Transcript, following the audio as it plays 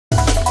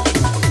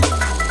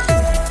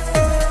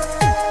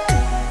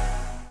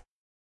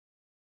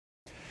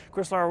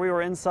Chris Lauer, we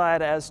were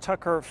inside as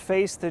Tucker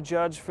faced the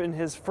judge in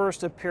his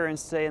first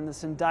appearance today in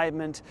this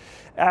indictment.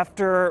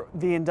 After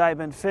the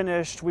indictment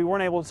finished, we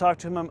weren't able to talk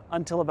to him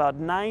until about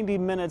 90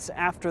 minutes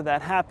after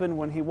that happened,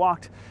 when he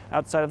walked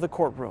outside of the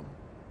courtroom.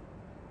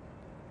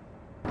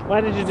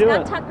 Why did you do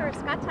it?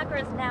 Scott Tucker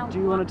is now. Do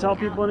you want to tell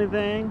people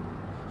anything?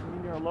 I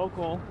mean, you're a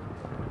local.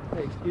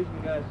 Hey, excuse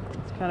me, guys.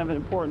 It's kind of an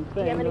important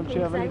thing. Don't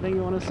you have anything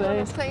you want to say? You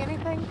want to say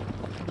anything?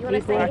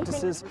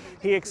 Practices.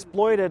 He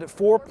exploited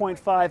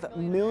 4.5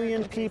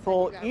 million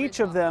people,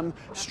 each of them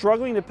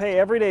struggling to pay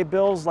everyday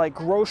bills like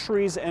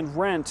groceries and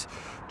rent,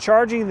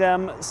 charging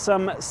them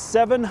some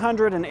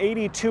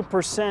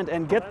 782%.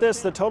 And get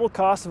this, the total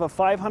cost of a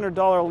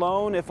 $500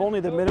 loan, if only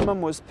the minimum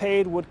was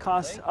paid, would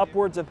cost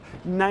upwards of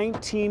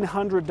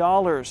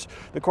 $1,900.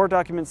 The court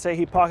documents say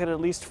he pocketed at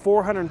least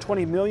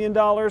 $420 million.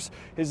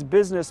 His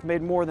business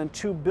made more than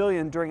 $2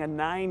 billion during a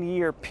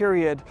 9-year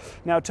period.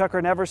 Now, Tucker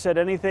never said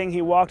anything.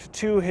 He walked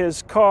to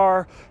his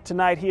car.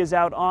 Tonight, he is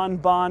out on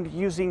bond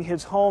using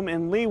his home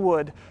in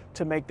Leawood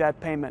to make that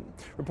payment.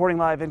 Reporting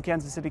live in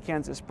Kansas City,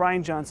 Kansas,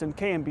 Brian Johnson,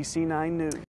 KMBC 9 News.